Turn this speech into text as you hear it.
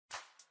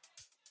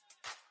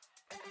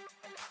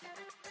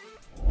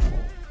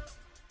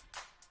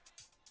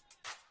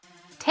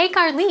Take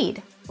our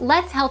lead.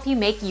 Let's help you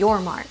make your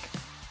mark.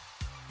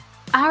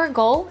 Our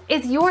goal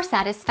is your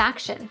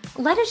satisfaction.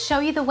 Let us show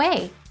you the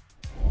way.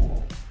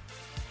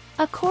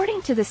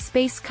 According to the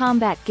Space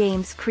Combat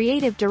Games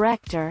creative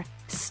director,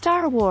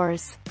 Star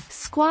Wars: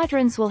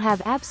 Squadrons will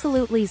have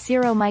absolutely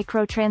zero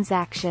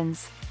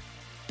microtransactions.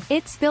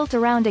 It's built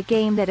around a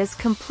game that is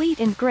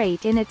complete and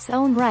great in its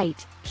own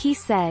right, he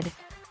said.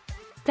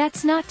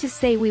 That's not to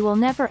say we will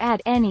never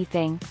add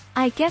anything,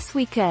 I guess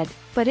we could,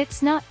 but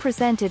it's not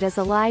presented as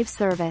a live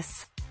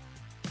service.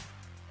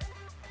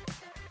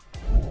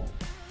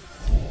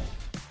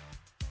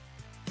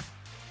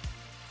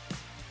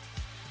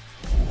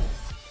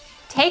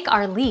 Take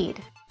our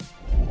lead.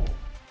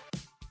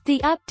 The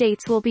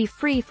updates will be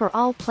free for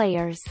all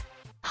players.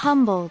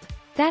 Humbled.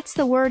 That's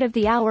the word of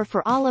the hour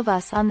for all of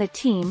us on the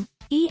team,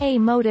 EA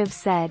Motive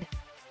said.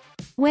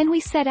 When we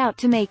set out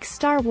to make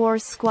Star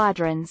Wars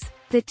Squadrons,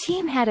 the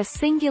team had a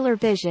singular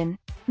vision: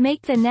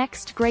 make the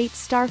next great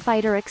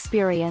starfighter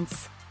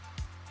experience.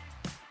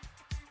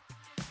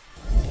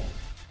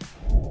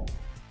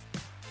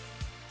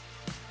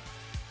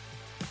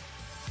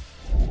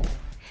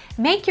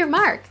 Make your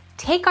mark.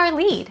 Take our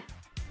lead.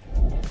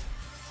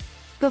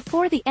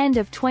 Before the end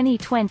of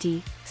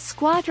 2020,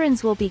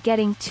 Squadrons will be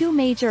getting 2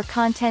 major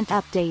content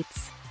updates.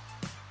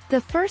 The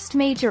first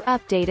major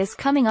update is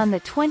coming on the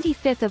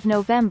 25th of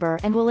November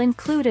and will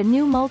include a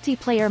new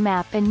multiplayer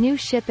map and new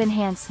ship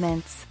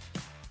enhancements.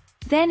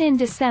 Then in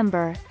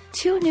December,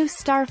 2 new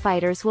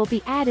starfighters will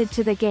be added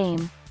to the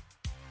game.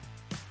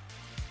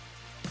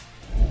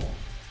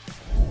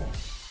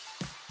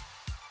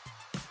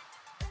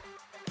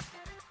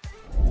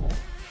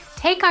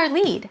 Take our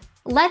lead.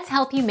 Let's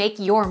help you make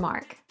your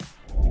mark.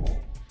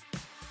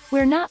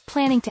 We're not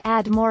planning to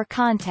add more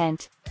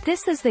content.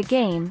 This is the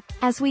game,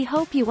 as we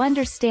hope you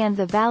understand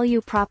the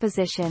value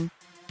proposition.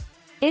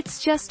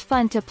 It's just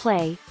fun to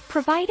play,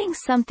 providing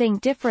something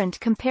different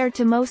compared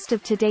to most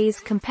of today's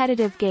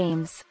competitive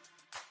games.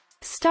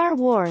 Star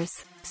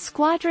Wars: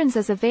 Squadrons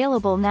is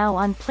available now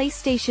on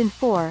PlayStation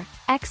 4,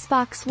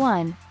 Xbox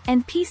One,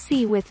 and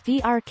PC with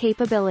VR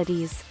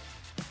capabilities.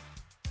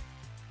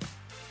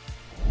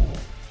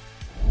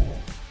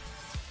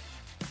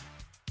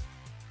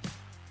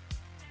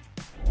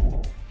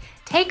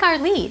 Take our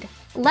lead.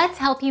 Let's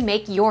help you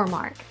make your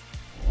mark.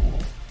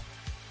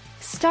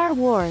 Star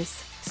Wars: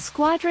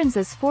 Squadrons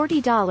is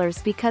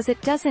 $40 because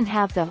it doesn't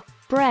have the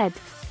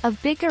breadth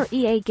of bigger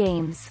EA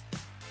games.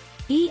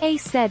 EA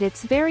said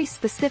it's very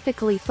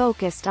specifically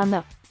focused on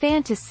the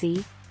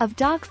fantasy of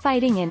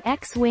dogfighting in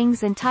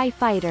X-Wings and TIE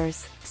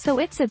fighters, so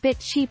it's a bit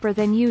cheaper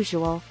than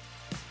usual.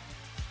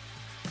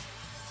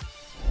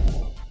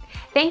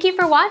 Thank you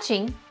for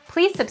watching.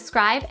 Please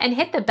subscribe and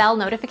hit the bell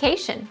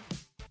notification.